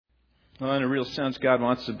Well, in a real sense, God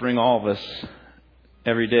wants to bring all of us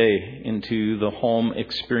every day into the home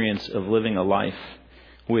experience of living a life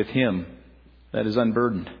with Him that is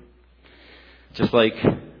unburdened. Just like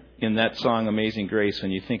in that song, Amazing Grace,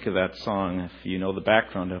 when you think of that song, if you know the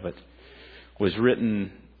background of it, was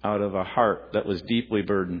written out of a heart that was deeply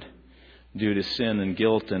burdened due to sin and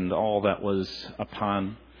guilt and all that was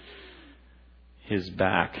upon His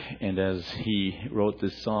back. And as he wrote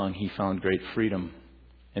this song, he found great freedom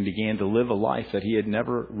and began to live a life that he had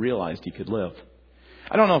never realized he could live.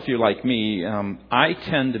 I don't know if you're like me. I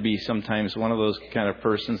tend to be sometimes one of those kind of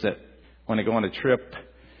persons that when I go on a trip,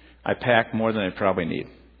 I pack more than I probably need.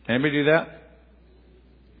 Anybody do that?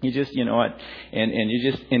 You just, you know what, and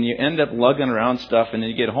you end up lugging around stuff, and then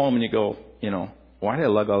you get home and you go, why did I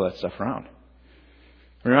lug all that stuff around?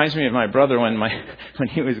 It reminds me of my brother when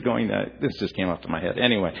he was going to, this just came up to my head.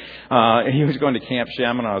 Anyway, he was going to Camp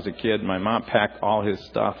Shaman when I was a kid. My mom packed all his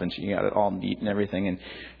stuff and she got it all neat and everything. And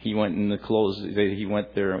he went in the clothes, he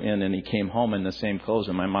went there in and he came home in the same clothes.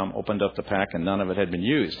 And my mom opened up the pack and none of it had been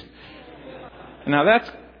used. Now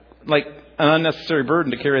that's like an unnecessary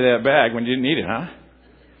burden to carry that bag when you didn't need it, huh?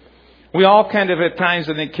 We all kind of at times,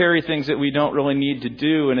 I think, carry things that we don't really need to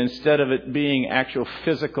do. And instead of it being actual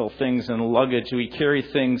physical things and luggage, we carry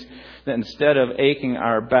things that instead of aching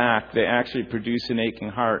our back, they actually produce an aching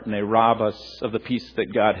heart and they rob us of the peace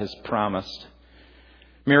that God has promised.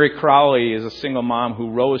 Mary Crowley is a single mom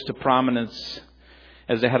who rose to prominence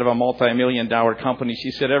as the head of a multi-million-dollar company.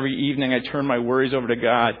 She said, every evening I turn my worries over to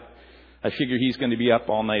God. I figure He's going to be up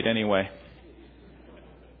all night anyway.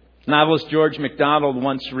 Novelist George MacDonald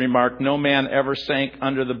once remarked, no man ever sank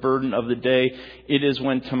under the burden of the day. It is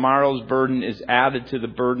when tomorrow's burden is added to the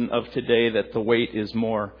burden of today that the weight is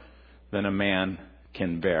more than a man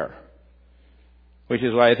can bear. Which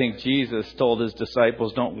is why I think Jesus told His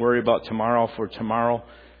disciples, don't worry about tomorrow, for tomorrow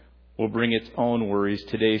will bring its own worries.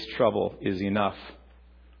 Today's trouble is enough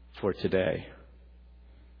for today.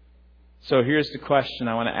 So here's the question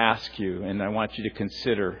I want to ask you, and I want you to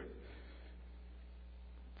consider.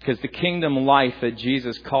 Because the kingdom life that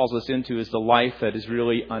Jesus calls us into is the life that is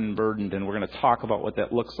really unburdened. And we're going to talk about what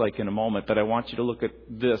that looks like in a moment. But I want you to look at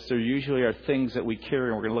this. There usually are things that we carry,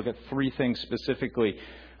 and we're going to look at three things specifically.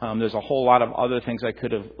 There's a whole lot of other things I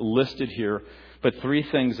could have listed here. But three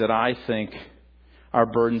things that I think are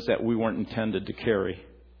burdens that we weren't intended to carry.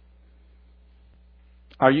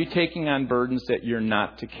 Are you taking on burdens that you're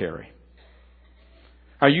not to carry?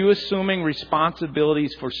 Are you assuming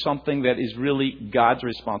responsibilities for something that is really God's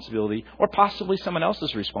responsibility or possibly someone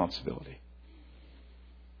else's responsibility?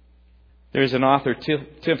 There's an author,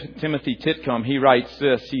 Timothy Titcomb. He writes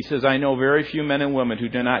this. He says, I know very few men and women who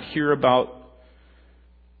do not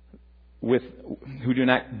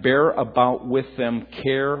bear about with them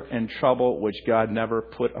care and trouble which God never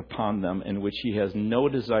put upon them and which He has no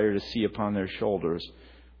desire to see upon their shoulders,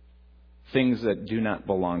 things that do not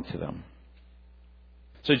belong to them.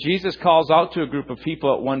 So Jesus calls out to a group of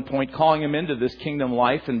people at one point, calling them into this kingdom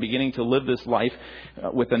life and beginning to live this life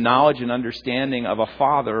with the knowledge and understanding of a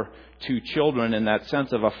father to children, in that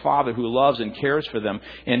sense of a father who loves and cares for them.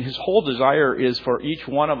 And His whole desire is for each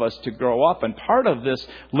one of us to grow up. And part of this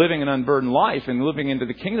living an unburdened life and living into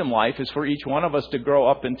the kingdom life is for each one of us to grow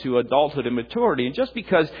up into adulthood and maturity. And just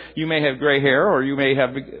because you may have gray hair or you may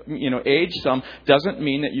have, aged some, doesn't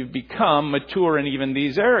mean that you've become mature in even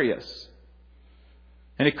these areas.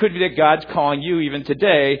 And it could be that God's calling you even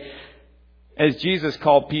today, as Jesus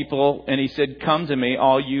called people, and He said, come to me,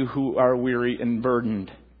 all you who are weary and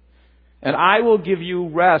burdened, and I will give you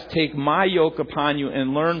rest. Take my yoke upon you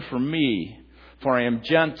and learn from me, for I am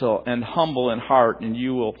gentle and humble in heart, and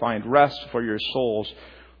you will find rest for your souls.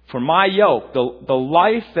 For my yoke, the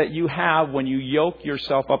life that you have when you yoke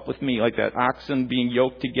yourself up with me, like that oxen being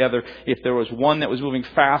yoked together, if there was one that was moving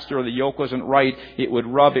faster or the yoke wasn't right, it would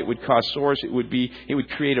rub, it would cause sores, it would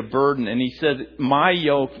create a burden. And He said, my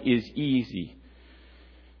yoke is easy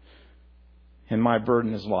and my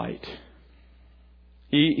burden is light.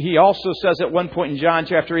 He also says at one point in John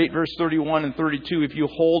chapter 8, verse 31 and 32, if you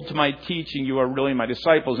hold to my teaching, you are really my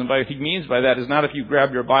disciples. And what He means by that is not if you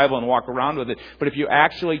grab your Bible and walk around with it, but if you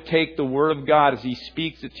actually take the Word of God as He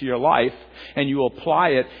speaks it to your life and you apply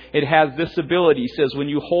it, it has this ability. He says, when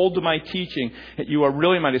you hold to my teaching, you are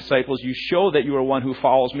really my disciples. You show that you are one who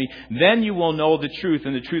follows me. Then you will know the truth,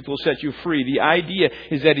 and the truth will set you free. The idea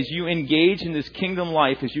is that as you engage in this kingdom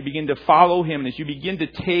life, as you begin to follow Him, and as you begin to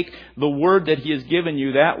take the Word that He has given you,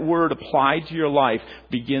 that Word applied to your life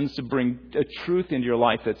begins to bring a truth into your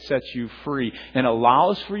life that sets you free and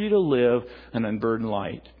allows for you to live an unburdened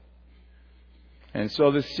life. And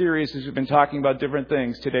so this series, as we've been talking about different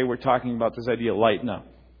things, today we're talking about this idea, lighten up.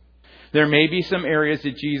 There may be some areas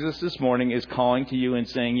that Jesus this morning is calling to you and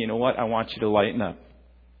saying, you know what, I want you to lighten up.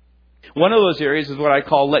 One of those areas is what I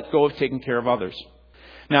call let go of taking care of others.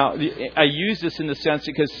 Now, I use this in the sense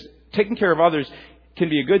because taking care of others can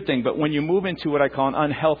be a good thing, but when you move into what I call an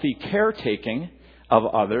unhealthy caretaking of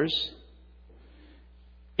others,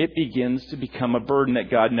 it begins to become a burden that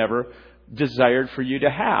God never desired for you to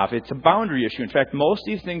have. It's a boundary issue. In fact, most of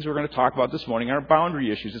these things we're going to talk about this morning are boundary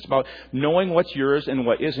issues. It's about knowing what's yours and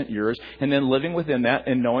what isn't yours, and then living within that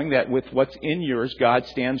and knowing that with what's in yours, God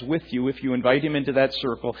stands with you if you invite Him into that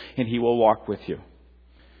circle, and He will walk with you.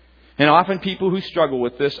 And often people who struggle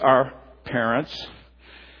with this are parents.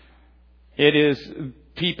 It is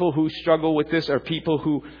people who struggle with this are people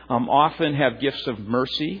who often have gifts of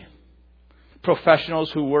mercy.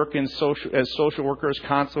 Professionals who work as social workers,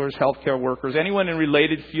 counselors, healthcare workers, anyone in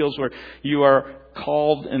related fields where you are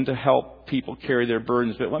called in to help people carry their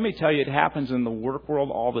burdens. But let me tell you, it happens in the work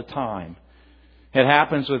world all the time. It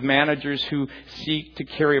happens with managers who seek to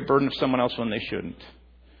carry a burden of someone else when they shouldn't.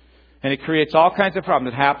 And it creates all kinds of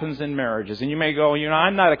problems. It happens in marriages. And you may go,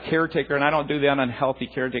 I'm not a caretaker and I don't do that unhealthy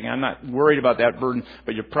caretaking. I'm not worried about that burden.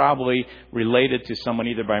 But you're probably related to someone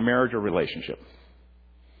either by marriage or relationship.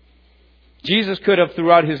 Jesus could have,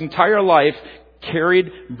 throughout His entire life,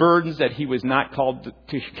 carried burdens that He was not called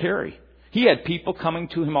to carry. He had people coming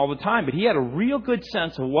to Him all the time, but He had a real good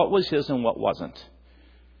sense of what was His and what wasn't.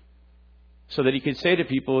 So that He could say to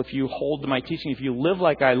people, if you hold to my teaching, if you live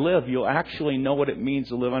like I live, you'll actually know what it means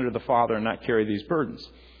to live under the Father and not carry these burdens.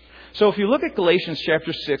 So if you look at Galatians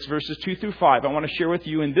chapter 6, verses 2 through 5, I want to share with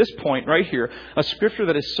you in this point right here, a scripture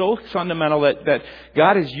that is so fundamental that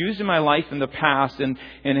God has used in my life in the past and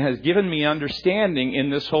has given me understanding in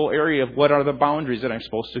this whole area of what are the boundaries that I'm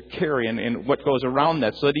supposed to carry and what goes around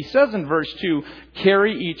that. So that He says in verse 2,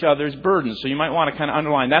 carry each other's burdens. So you might want to kind of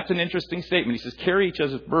underline, that's an interesting statement. He says, carry each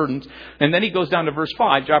other's burdens. And then he goes down to verse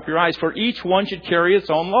 5, drop your eyes, for each one should carry its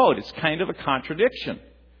own load. It's kind of a contradiction.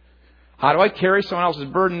 How do I carry someone else's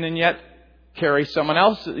burden and yet carry someone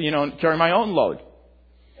else, carry my own load?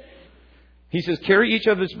 He says, carry each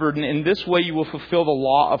other's burden. In this way you will fulfill the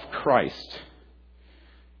law of Christ.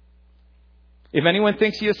 If anyone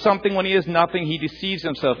thinks he is something when he is nothing, he deceives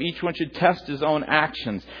himself. Each one should test his own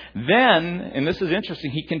actions. Then, and this is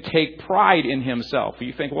interesting, he can take pride in himself.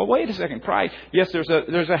 You think, well, wait a second, pride. Yes, there's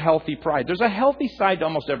a healthy pride. There's a healthy side to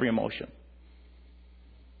almost every emotion.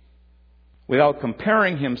 Without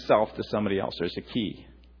comparing himself to somebody else. There's a key.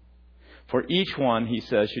 For each one, he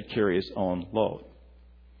says, should carry his own load.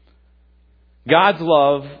 God's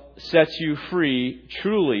love sets you free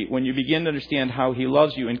truly when you begin to understand how He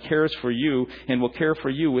loves you and cares for you and will care for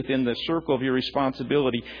you within the circle of your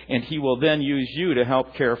responsibility. And He will then use you to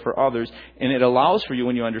help care for others. And it allows for you,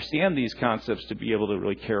 when you understand these concepts, to be able to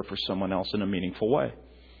really care for someone else in a meaningful way.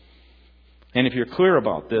 And if you're clear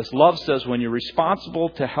about this, love says when you're responsible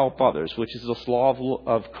to help others, which is the law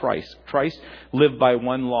of Christ. Christ lived by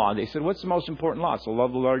one law. They said, what's the most important law? So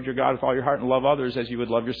love the Lord your God with all your heart and love others as you would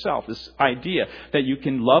love yourself. This idea that you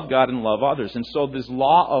can love God and love others. And so this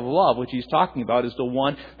law of love, which he's talking about, is the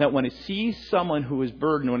one that when it sees someone who is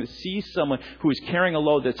burdened, when it sees someone who is carrying a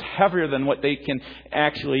load that's heavier than what they can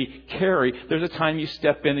actually carry, there's a time you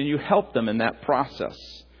step in and you help them in that process.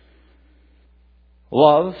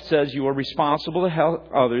 Love says you are responsible to help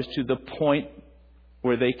others to the point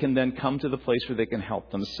where they can then come to the place where they can help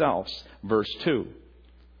themselves. Verse 2.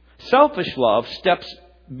 Selfish love steps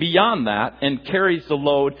beyond that and carries the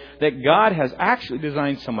load that God has actually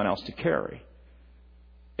designed someone else to carry.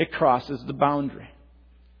 It crosses the boundary.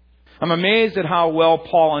 I'm amazed at how well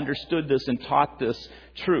Paul understood this and taught this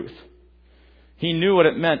truth. He knew what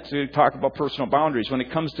it meant to talk about personal boundaries when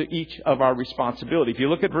it comes to each of our responsibility. If you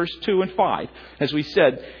look at verse 2 and 5, as we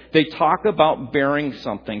said, they talk about bearing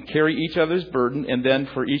something, carry each other's burden, and then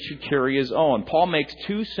for each should carry his own. Paul makes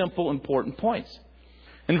two simple, important points.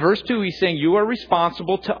 In verse 2, he's saying you are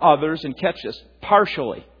responsible to others, and catch this,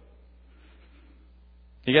 partially.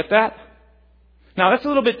 You get that? Now, that's a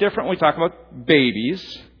little bit different when we talk about babies,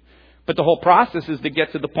 but the whole process is to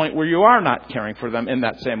get to the point where you are not caring for them in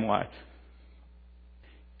that same way.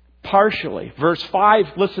 Partially. Verse 5,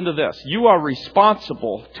 listen to this. You are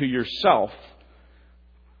responsible to yourself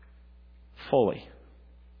fully.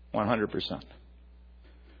 100%.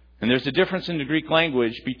 And there's a difference in the Greek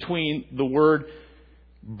language between the word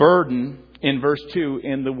burden in verse 2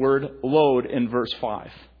 and the word load in verse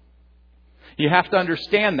 5. You have to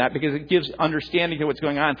understand that because it gives understanding to what's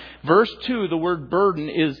going on. Verse 2, the word burden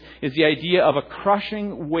is the idea of a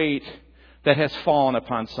crushing weight that has fallen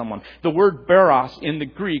upon someone. The word baros in the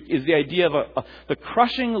Greek is the idea of the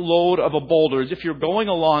crushing load of a boulder. As if you're going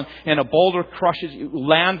along and a boulder crushes you,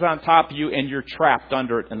 lands on top of you, and you're trapped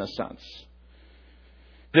under it in a sense.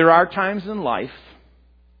 There are times in life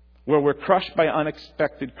where we're crushed by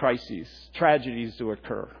unexpected crises, tragedies do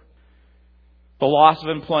occur. The loss of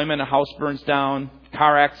employment, a house burns down,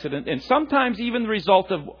 car accident, and sometimes even the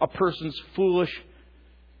result of a person's foolish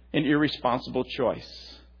and irresponsible choice.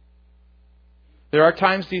 There are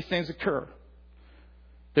times these things occur.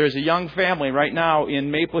 There's a young family right now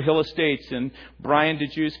in Maple Hill Estates, and Brian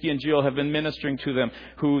Dejewski and Jill have been ministering to them,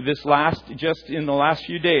 who just in the last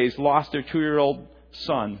few days, lost their 2-year-old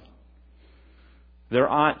son. Their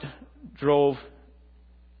aunt drove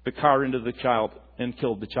the car into the child and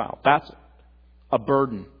killed the child. That's a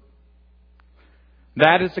burden.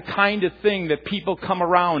 That is the kind of thing that people come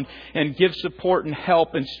around and give support and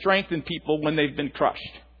help and strengthen people when they've been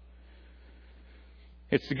crushed.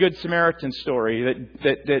 It's the Good Samaritan story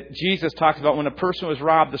that Jesus talks about when a person was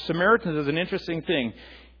robbed. The Samaritan is an interesting thing.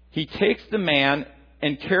 He takes the man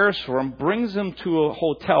and cares for him, brings him to a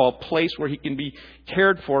hotel, a place where he can be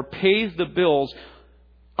cared for, pays the bills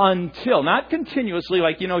until, not continuously,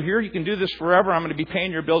 like, here you can do this forever, I'm going to be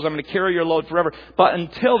paying your bills, I'm going to carry your load forever, but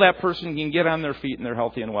until that person can get on their feet and they're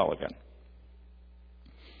healthy and well again.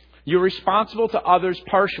 You're responsible to others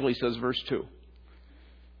partially, says verse 2.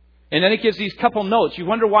 And then it gives these couple notes. You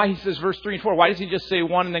wonder why he says verse 3 and 4. Why does he just say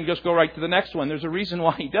one and then just go right to the next one? There's a reason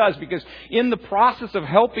why he does. Because in the process of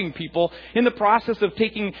helping people, in the process of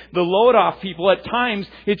taking the load off people, at times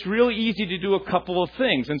it's really easy to do a couple of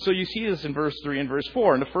things. And so you see this in verse 3 and verse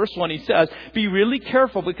 4. In the first one he says, be really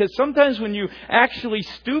careful, because sometimes when you actually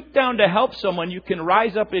stoop down to help someone, you can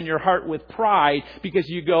rise up in your heart with pride because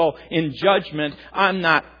you go in judgment, I'm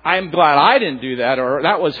glad I didn't do that, or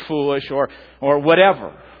that was foolish, or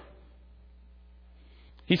whatever.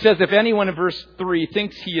 He says, if anyone in verse 3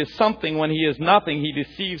 thinks he is something when he is nothing, he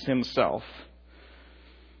deceives himself.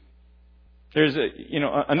 There's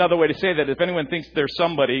another way to say that. If anyone thinks they're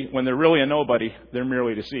somebody when they're really a nobody, they're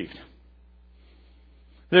merely deceived.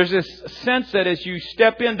 There's this sense that as you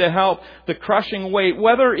step in to help the crushing weight,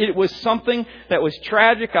 whether it was something that was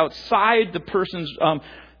tragic outside the person's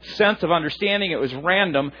sense of understanding, it was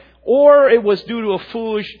random, or it was due to a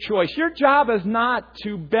foolish choice, your job is not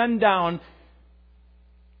to bend down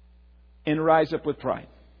and rise up with pride.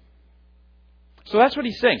 So that's what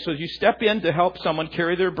he's saying. So you step in to help someone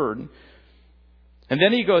carry their burden. And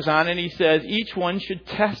then he goes on and he says each one should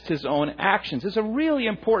test his own actions. It's a really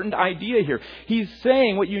important idea here. He's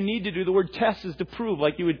saying what you need to do. The word test is to prove,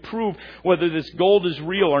 like you would prove whether this gold is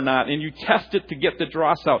real or not, and you test it to get the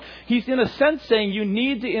dross out. He's in a sense saying you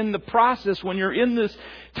need to, in the process, when you're in this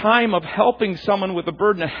time of helping someone with a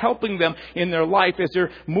burden, of helping them in their life as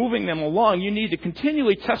they're moving them along, you need to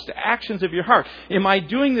continually test the actions of your heart. Am I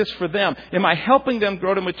doing this for them? Am I helping them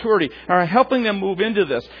grow to maturity? Am I helping them move into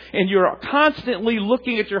this? And you're constantly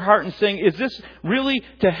looking at your heart and saying, is this really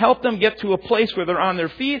to help them get to a place where they're on their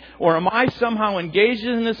feet? Or am I somehow engaged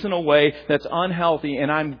in this in a way that's unhealthy and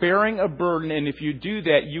I'm bearing a burden? And if you do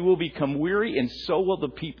that, you will become weary, and so will the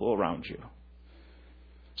people around you.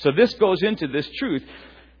 So this goes into this truth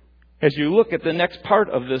as you look at the next part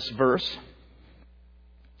of this verse.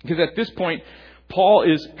 Because at this point, Paul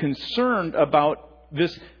is concerned about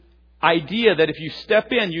this idea that if you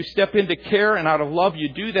step into care, and out of love you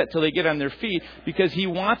do that till they get on their feet, because he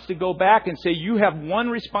wants to go back and say you have one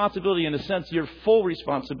responsibility. In a sense, your full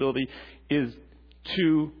responsibility is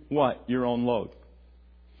to what? Your own load.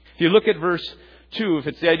 If you look at verse 2, if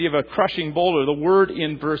it's the idea of a crushing boulder, the word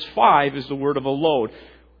in verse 5 is the word of a load.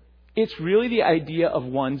 It's really the idea of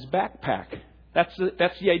one's backpack. That's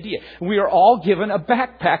the idea. We are all given a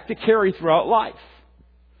backpack to carry throughout life.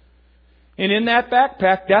 And in that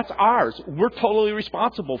backpack, that's ours. We're totally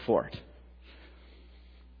responsible for it.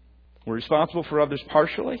 We're responsible for others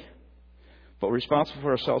partially, but we're responsible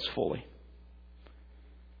for ourselves fully.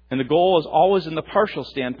 And the goal is always in the partial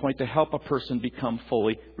standpoint to help a person become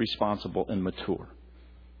fully responsible and mature.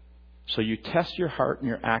 So you test your heart and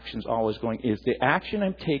your actions always going, is the action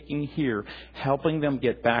I'm taking here helping them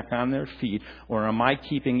get back on their feet, or am I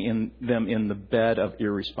keeping them in the bed of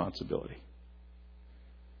irresponsibility?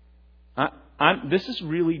 This is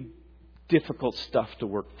really difficult stuff to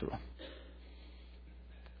work through.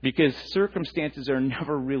 Because circumstances are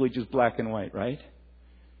never really just black and white, right?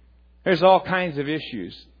 There's all kinds of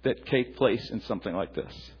issues that take place in something like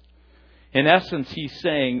this. In essence, he's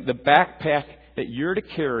saying the backpack that you're to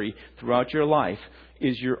carry throughout your life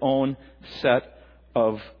is your own set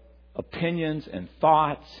of opinions and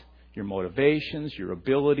thoughts, your motivations, your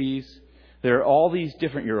abilities, There are all these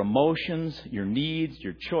different, your emotions, your needs,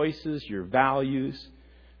 your choices, your values.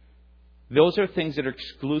 Those are things that are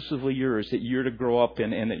exclusively yours, that you're to grow up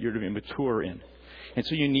in and that you're to be mature in. And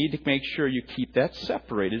so you need to make sure you keep that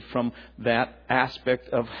separated from that aspect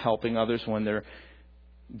of helping others when they're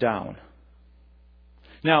down.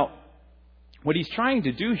 Now, what he's trying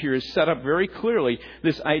to do here is set up very clearly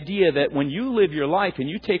this idea that when you live your life and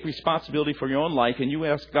you take responsibility for your own life and you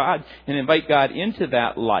ask God and invite God into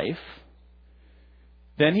that life,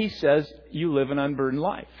 then he says you live an unburdened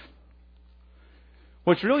life.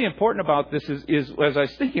 What's really important about this is as I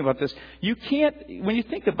was thinking about this, you can't, when you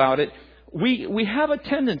think about it, we have a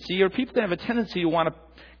tendency, or people can have a tendency to want to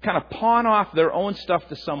kind of pawn off their own stuff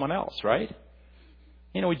to someone else, right?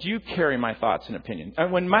 Would you carry my thoughts and opinion?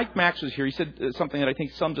 And when Mike Max was here, he said something that I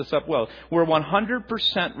think sums us up well. We're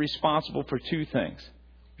 100% responsible for two things.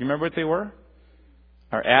 You remember what they were?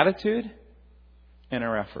 Our attitude and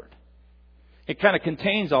our effort. It kind of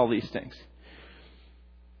contains all these things.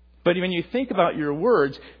 But when you think about your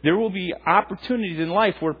words, there will be opportunities in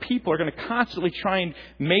life where people are going to constantly try and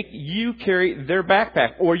make you carry their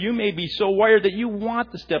backpack. Or you may be so wired that you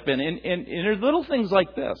want to step in. And there's little things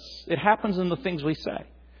like this. It happens in the things we say.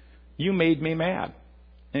 You made me mad.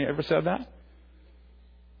 Have you ever said that?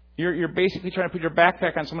 You're basically trying to put your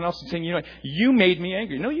backpack on someone else and saying, you made me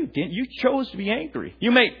angry. No, you didn't. You chose to be angry.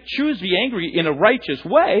 You may choose to be angry in a righteous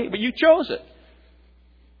way, but you chose it.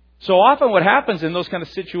 So often what happens in those kind of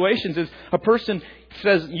situations is a person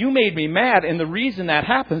says, you made me mad, and the reason that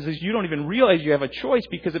happens is you don't even realize you have a choice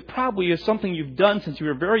because it probably is something you've done since you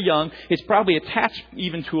were very young. It's probably attached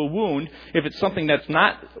even to a wound if it's something that's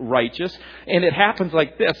not righteous, and it happens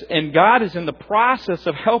like this. And God is in the process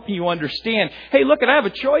of helping you understand, hey, look, I have a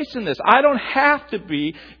choice in this. I don't have to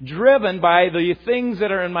be driven by the things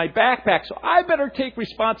that are in my backpack, so I better take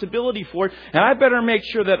responsibility for it, and I better make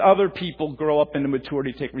sure that other people grow up into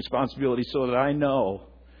maturity to take responsibility so that I know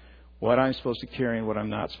what I'm supposed to carry and what I'm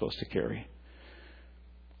not supposed to carry.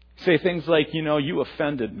 Say things like, you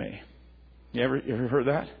offended me. You ever heard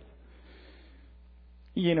that?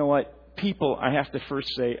 You know what? People, I have to first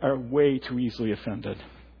say, are way too easily offended.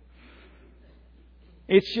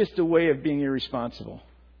 It's just a way of being irresponsible.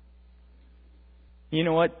 You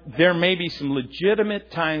know what? There may be some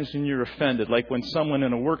legitimate times when you're offended, like when someone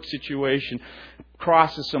in a work situation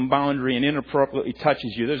crosses some boundary and inappropriately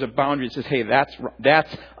touches you. There's a boundary that says, hey,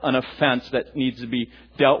 that's an offense that needs to be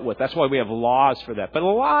dealt with. That's why we have laws for that. But a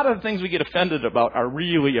lot of things we get offended about are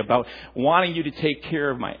really about wanting you to take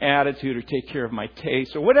care of my attitude or take care of my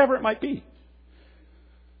taste or whatever it might be.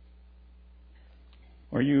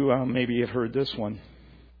 Or you maybe have heard this one.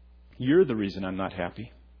 You're the reason I'm not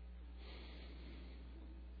happy.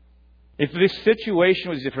 If this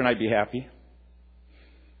situation was different, I'd be happy.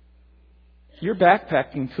 Your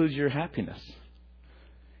backpack includes your happiness.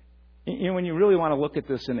 When you really want to look at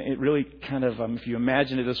this, and it really kind of, if you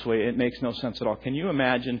imagine it this way, it makes no sense at all. Can you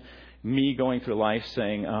imagine me going through life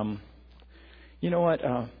saying, you know what,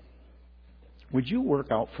 would you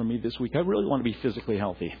work out for me this week? I really want to be physically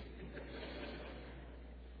healthy.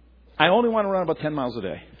 I only want to run about 10 miles a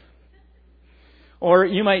day. Or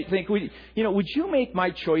you might think, would you make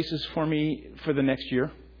my choices for me for the next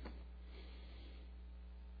year?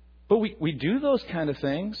 But we do those kind of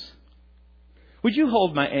things. Would you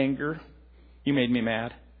hold my anger? You made me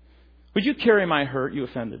mad. Would you carry my hurt? You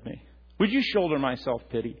offended me. Would you shoulder my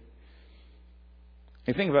self-pity?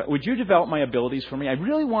 And think about it. Would you develop my abilities for me? I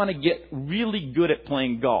really want to get really good at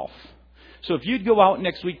playing golf. So if you'd go out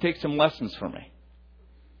next week, take some lessons for me.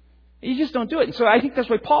 You just don't do it. And so I think that's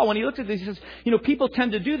why Paul, when he looks at this, he says, people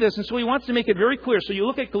tend to do this. And so he wants to make it very clear. So you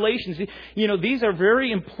look at Galatians, these are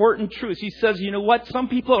very important truths. He says, you know what? Some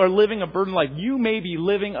people are living a burdened life. You may be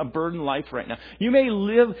living a burdened life right now. You may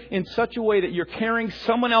live in such a way that you're carrying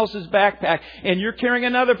someone else's backpack and you're carrying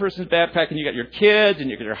another person's backpack, and you got your kids and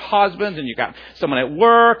you got your husbands and you got someone at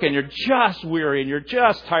work, and you're just weary and you're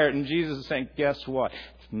just tired. And Jesus is saying, guess what?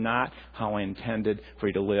 It's not how I intended for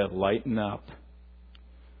you to live. Lighten up.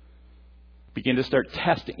 Begin to start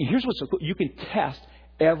testing. Here's what's so cool. You can test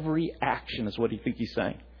every action, is what I think he's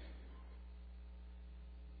saying.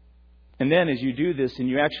 And then as you do this and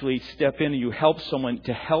you actually step in and you help someone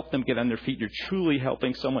to help them get on their feet, you're truly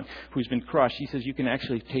helping someone who's been crushed. He says you can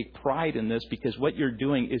actually take pride in this because what you're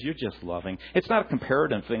doing is you're just loving. It's not a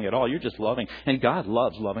comparative thing at all. You're just loving. And God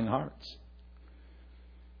loves loving hearts.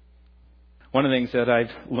 One of the things that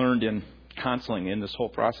I've learned in counseling in this whole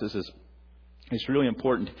process is it's really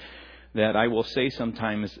important that I will say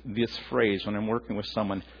sometimes this phrase when I'm working with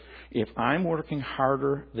someone: if I'm working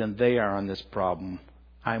harder than they are on this problem,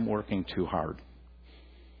 I'm working too hard.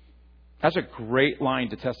 That's a great line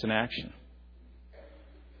to test in action.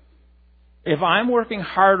 If I'm working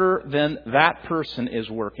harder than that person is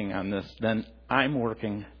working on this, then I'm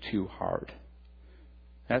working too hard.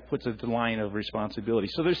 That puts a line of responsibility.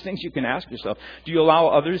 So there's things you can ask yourself. Do you allow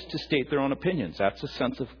others to state their own opinions? That's a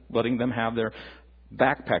sense of letting them have their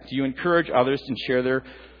backpack. Do you encourage others to share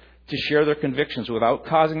their convictions without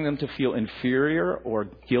causing them to feel inferior or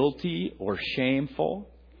guilty or shameful?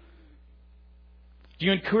 Do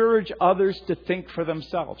you encourage others to think for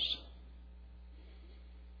themselves?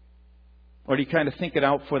 Or do you kind of think it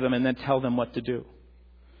out for them and then tell them what to do?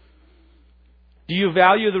 Do you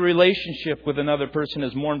value the relationship with another person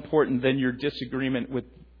as more important than your disagreement with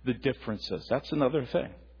the differences? That's another thing.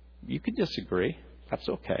 You can disagree. That's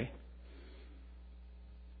okay.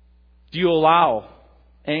 Do you allow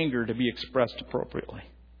anger to be expressed appropriately?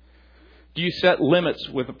 Do you set limits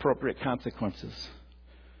with appropriate consequences?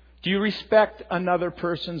 Do you respect another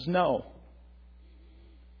person's no?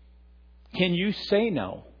 Can you say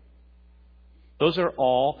no? Those are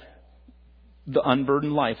all the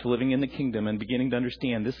unburdened life, living in the kingdom and beginning to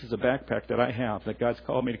understand this is a backpack that I have that God's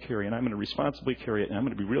called me to carry, and I'm going to responsibly carry it, and I'm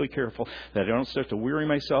going to be really careful that I don't start to weary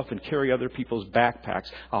myself and carry other people's backpacks.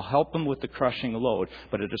 I'll help them with the crushing load,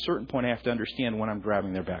 but at a certain point I have to understand when I'm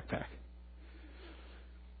grabbing their backpack.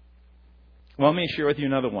 Well, let me share with you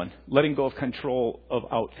another one. Letting go of control of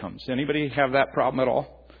outcomes. Anybody have that problem at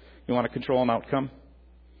all? You want to control an outcome?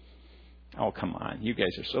 Oh, come on. You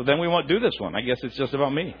guys are so... Then we won't do this one. I guess it's just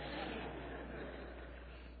about me.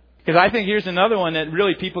 Because I think here's another one that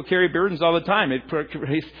really people carry burdens all the time. It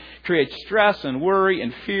creates stress and worry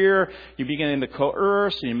and fear. You begin to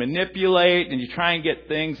coerce and you manipulate and you try and get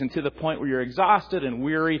things and to the point where you're exhausted and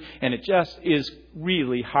weary, and it just is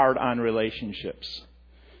really hard on relationships.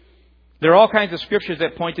 There are all kinds of scriptures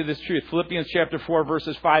that point to this truth. Philippians chapter 4,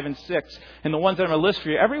 verses 5 and 6. And the ones that I'm going to list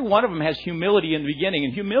for you, every one of them has humility in the beginning.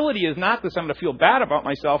 And humility is not this I'm going to feel bad about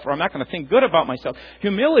myself or I'm not going to think good about myself.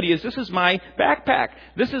 Humility is this is my backpack.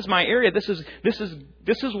 This is my area. This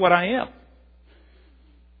is what I am.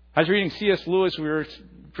 I was reading C.S. Lewis.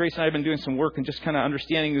 Grace and I have been doing some work and just kind of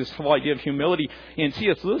understanding this whole idea of humility. And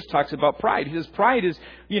C.S. Lewis talks about pride. He says pride is,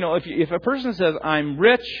 if a person says I'm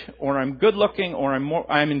rich or I'm good looking or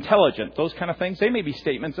I'm intelligent, those kind of things, they may be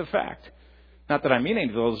statements of fact. Not that I mean any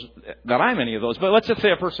of those, that I'm any of those, but let's just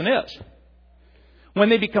say a person is. When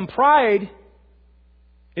they become pride,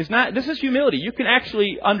 this is humility. You can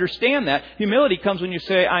actually understand that. Humility comes when you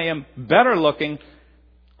say I am better looking,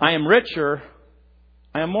 I am richer,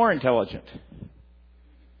 I am more intelligent.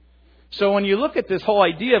 So when you look at this whole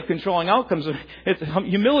idea of controlling outcomes,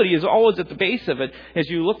 humility is always at the base of it as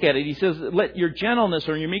you look at it. He says, let your gentleness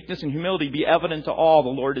or your meekness and humility be evident to all. The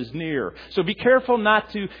Lord is near. So be careful not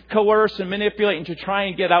to coerce and manipulate and to try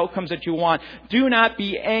and get outcomes that you want. Do not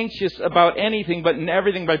be anxious about anything, but in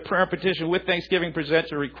everything by prayer and petition with thanksgiving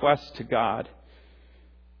present your requests to God.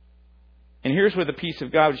 And here's where the peace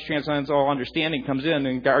of God, which transcends all understanding, comes in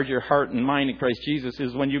and guards your heart and mind in Christ Jesus,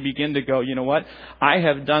 is when you begin to go, you know what? I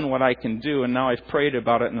have done what I can do, and now I've prayed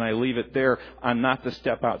about it, and I leave it there. I'm not to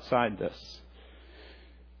step outside this.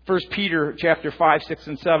 1 Peter chapter 5, 6,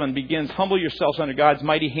 and 7 begins, humble yourselves under God's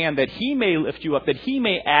mighty hand that He may lift you up, that He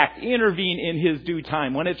may act, intervene in His due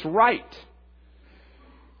time, when it's right.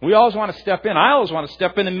 We always want to step in. I always want to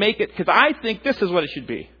step in and make it, because I think this is what it should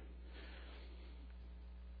be.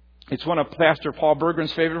 It's one of Pastor Paul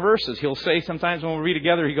Bergren's favorite verses. He'll say sometimes when we read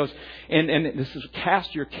together, he goes, and this is,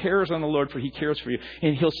 cast your cares on the Lord, for He cares for you.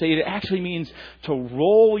 And he'll say it actually means to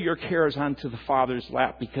roll your cares onto the Father's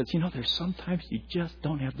lap, because, there's sometimes you just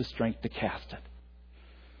don't have the strength to cast it.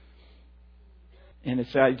 And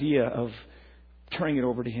it's the idea of turning it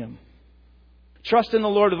over to Him. Trust in the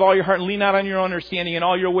Lord with all your heart and lean not on your own understanding. In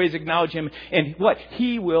all your ways acknowledge Him. And what?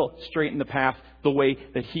 He will straighten the path the way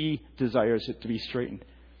that He desires it to be straightened.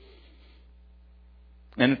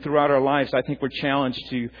 And throughout our lives, I think we're challenged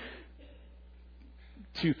to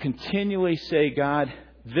continually say, God,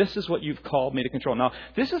 this is what You've called me to control. Now,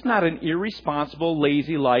 this is not an irresponsible,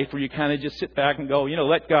 lazy life where you kind of just sit back and go,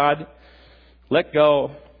 let God, let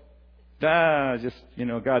go. God's going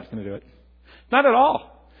to do it. Not at all.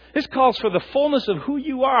 This calls for the fullness of who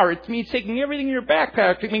you are. It means taking everything in your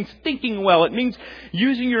backpack. It means thinking well. It means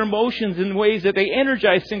using your emotions in ways that they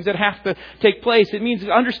energize things that have to take place. It means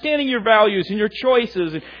understanding your values and your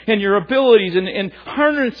choices and your abilities and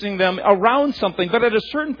harnessing them around something. But at a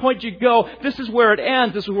certain point you go, this is where it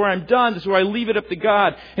ends. This is where I'm done. This is where I leave it up to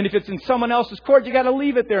God. And if it's in someone else's court, you got to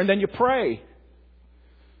leave it there, and then you pray.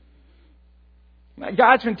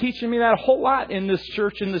 God's been teaching me that a whole lot in this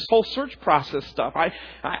church, in this whole search process stuff.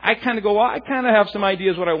 I kind of go, I kind of have some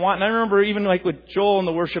ideas what I want. And I remember even like with Joel and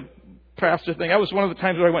the worship pastor thing. That was one of the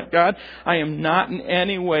times where I went, God, I am not in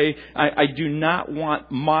any way, I do not want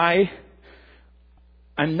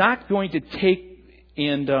I'm not going to take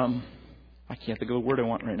and, I can't think of the word I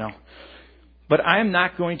want right now. But I am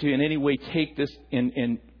not going to in any way take this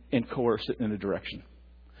and coerce it in a direction.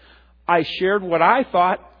 I shared what I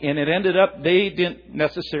thought, and it ended up they didn't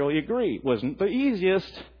necessarily agree. It wasn't the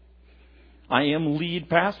easiest. I am lead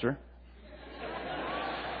pastor.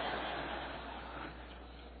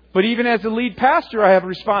 But even as a lead pastor, I have a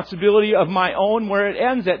responsibility of my own where it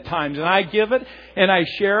ends at times. And I give it, and I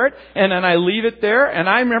share it, and then I leave it there. And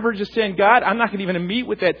I remember just saying, God, I'm not going to even meet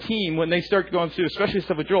with that team when they start going through, especially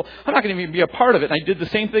stuff with Joel. I'm not going to even be a part of it. And I did the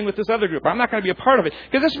same thing with this other group. I'm not going to be a part of it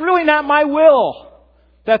because it's really not my will.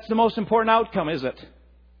 That's the most important outcome, is it?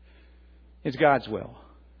 It's God's will.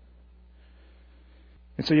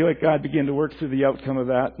 And so you let God begin to work through the outcome of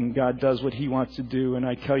that, and God does what He wants to do. And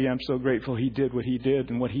I tell you, I'm so grateful He did what He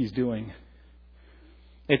did and what He's doing.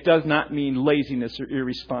 It does not mean laziness or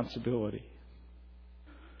irresponsibility.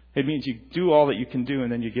 It means you do all that you can do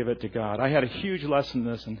and then you give it to God. I had a huge lesson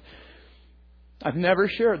in this, and I've never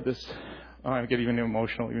shared this. Oh, I get even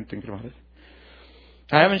emotional even thinking about it.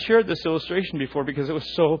 I haven't shared this illustration before because it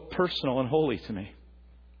was so personal and holy to me.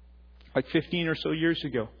 Like 15 or so years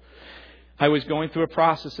ago, I was going through a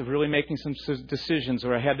process of really making some decisions,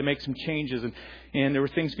 or I had to make some changes, and there were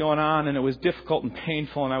things going on, and it was difficult and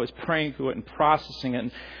painful, and I was praying through it and processing it.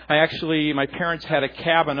 And my parents had a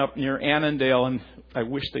cabin up near Annandale, and I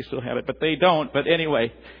wish they still had it, but they don't. But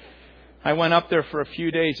anyway, I went up there for a few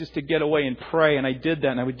days just to get away and pray, and I did that,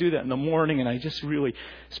 and I would do that in the morning, and I just really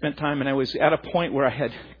spent time, and I was at a point where I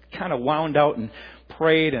had kind of wound out and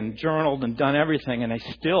prayed and journaled and done everything, and I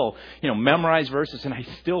still, memorized verses, and I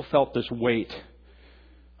still felt this weight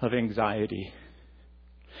of anxiety.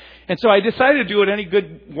 And so I decided to do what any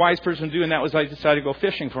good, wise person would do, and that was I decided to go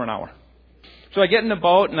fishing for an hour. So I get in the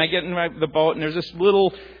boat, and I get in the boat, and there's this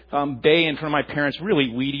little bay in front of my parents, really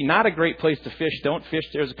weedy, not a great place to fish. Don't fish.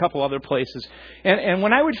 There's a couple other places. And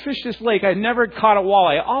when I would fish this lake, I never caught a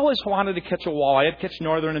walleye. I always wanted to catch a walleye. I'd catch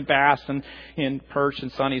northern and bass and perch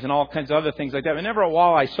and sunnies and all kinds of other things like that, but never a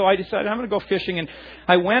walleye. So I decided I'm going to go fishing, and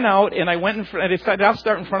I went out, and I decided I'll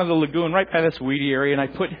start in front of the lagoon right by this weedy area, and I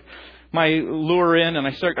put my lure in, and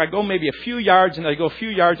I go maybe a few yards, and I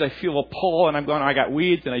feel a pull, and I'm going, I got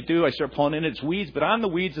weeds, and I start pulling in, it's weeds, but on the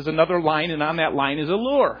weeds is another line, and on that line is a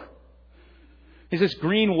lure. It's this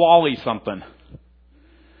green wally something.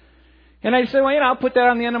 And I said, I'll put that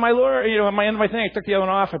on the end of my lure, on my end of my thing. I took the other one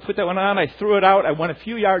off, I put that one on, I threw it out, I went a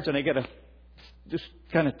few yards, and I get a just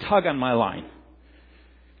kind of tug on my line.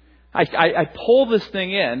 I pull this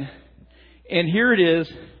thing in, and here it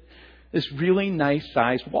is, this really nice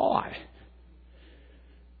sized walleye.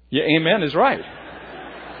 Yeah, amen is right.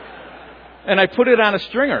 And I put it on a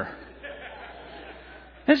stringer.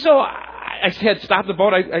 And so I said, stop the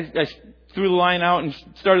boat. I threw the line out and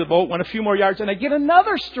started the boat, went a few more yards, and I get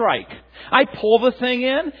another strike. I pull the thing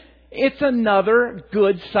in. It's another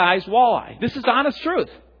good sized walleye. This is honest truth.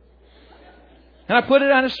 And I put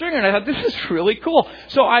it on a stringer, and I thought, this is really cool.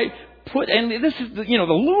 So this is the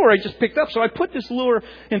lure I just picked up. So I put this lure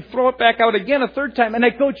and throw it back out again a third time, and I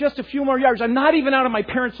go just a few more yards. I'm not even out of my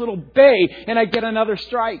parents' little bay, and I get another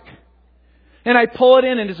strike. And I pull it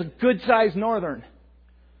in, and it's a good sized northern.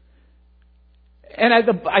 And I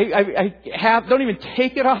don't even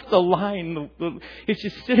take it off the line. It's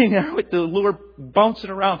just sitting there with the lure bouncing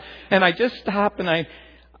around. And I just stop, and I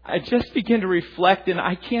just begin to reflect, and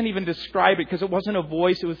I can't even describe it because it wasn't a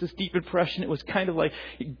voice. It was this deep impression. It was kind of like,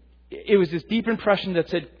 it was this deep impression that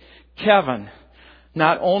said, Kevin,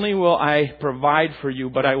 not only will I provide for you,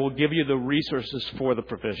 but I will give you the resources for the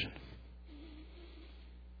provision.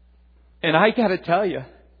 And I got to tell you,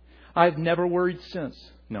 I've never worried since.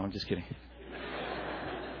 No, I'm just kidding.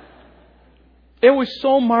 It was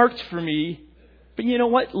so marked for me. But you know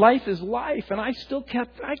what? Life is life. And I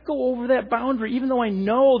go over that boundary, even though I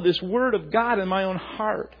know this Word of God in my own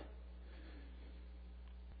heart.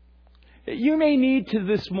 You may need to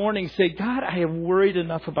this morning say, God, I have worried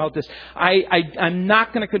enough about this. I'm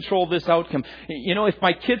not going to control this outcome. If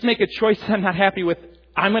my kids make a choice that I'm not happy with,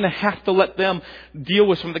 I'm going to have to let them deal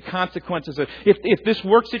with some of the consequences. If this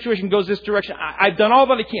work situation goes this direction, I've done all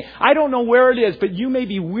that I can. I don't know where it is, but you may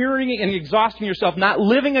be wearying and exhausting yourself, not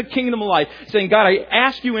living a kingdom life, saying, God, I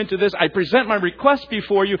ask you into this. I present my request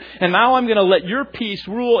before you, and now I'm going to let your peace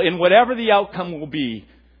rule in whatever the outcome will be,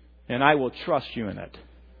 and I will trust you in it.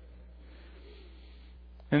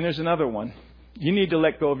 And there's another one. You need to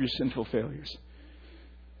let go of your sinful failures.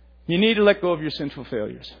 You need to let go of your sinful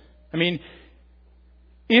failures.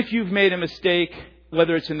 If you've made a mistake,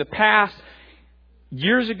 whether it's in the past,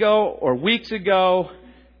 years ago or weeks ago,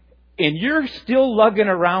 and you're still lugging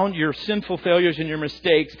around your sinful failures and your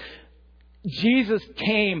mistakes, Jesus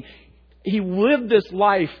came. He lived this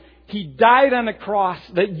life. He died on the cross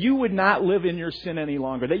that you would not live in your sin any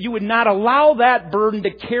longer, that you would not allow that burden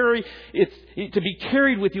to be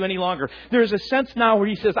carried with you any longer. There's a sense now where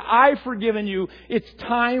He says, I've forgiven you. It's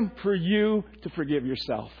time for you to forgive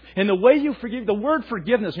yourself. And the way you forgive, the word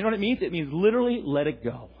forgiveness, you know what it means? It means literally let it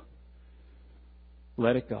go.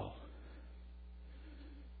 Let it go.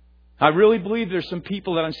 I really believe there's some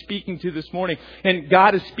people that I'm speaking to this morning, and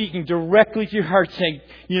God is speaking directly to your heart saying,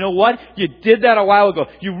 you know what? You did that a while ago.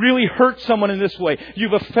 You really hurt someone in this way.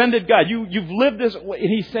 You've offended God. You've lived this way. And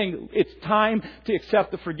He's saying it's time to accept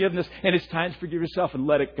the forgiveness, and it's time to forgive yourself and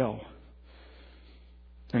let it go.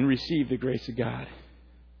 And receive the grace of God.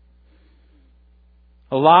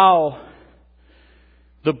 Allow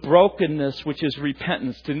the brokenness, which is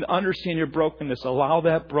repentance, to understand your brokenness. Allow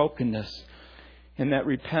that brokenness and that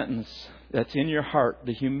repentance that's in your heart,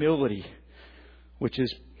 the humility which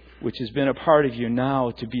has been a part of you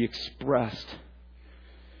now, to be expressed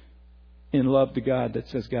in love to God that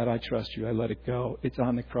says, God, I trust you. I let it go. It's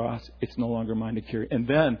on the cross. It's no longer mine to carry. And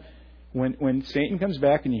then when Satan comes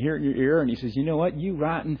back and you hear it in your ear and he says, you know what, you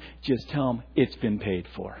rotten, just tell him it's been paid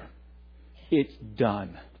for. It's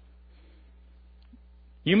done.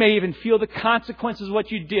 You may even feel the consequences of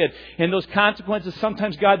what you did. And those consequences,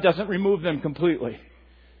 sometimes God doesn't remove them completely.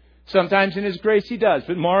 Sometimes in His grace He does.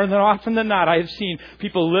 But more than often than not, I have seen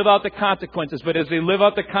people live out the consequences. But as they live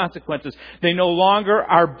out the consequences, they no longer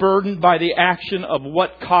are burdened by the action of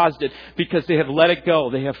what caused it, because they have let it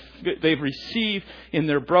go. They've received in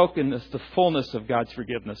their brokenness the fullness of God's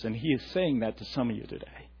forgiveness. And He is saying that to some of you today.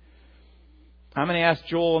 I'm going to ask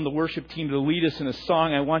Joel and the worship team to lead us in a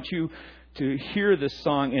song. I want you to hear this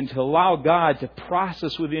song and to allow God to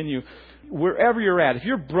process within you wherever you're at. If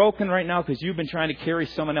you're broken right now because you've been trying to carry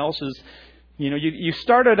someone else's, you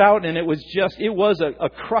started out and it was a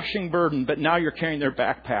crushing burden, but now you're carrying their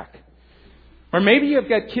backpack. Or maybe you've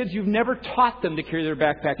got kids, you've never taught them to carry their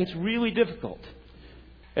backpack. It's really difficult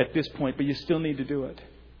at this point, but you still need to do it.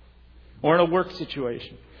 Or in a work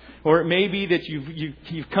situation. Or it may be that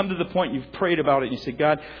you've come to the point, you've prayed about it, and you say,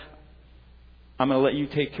 God, I'm going to let you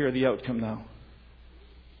take care of the outcome now.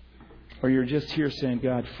 Or you're just here saying,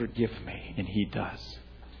 God, forgive me. And He does.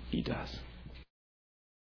 He does.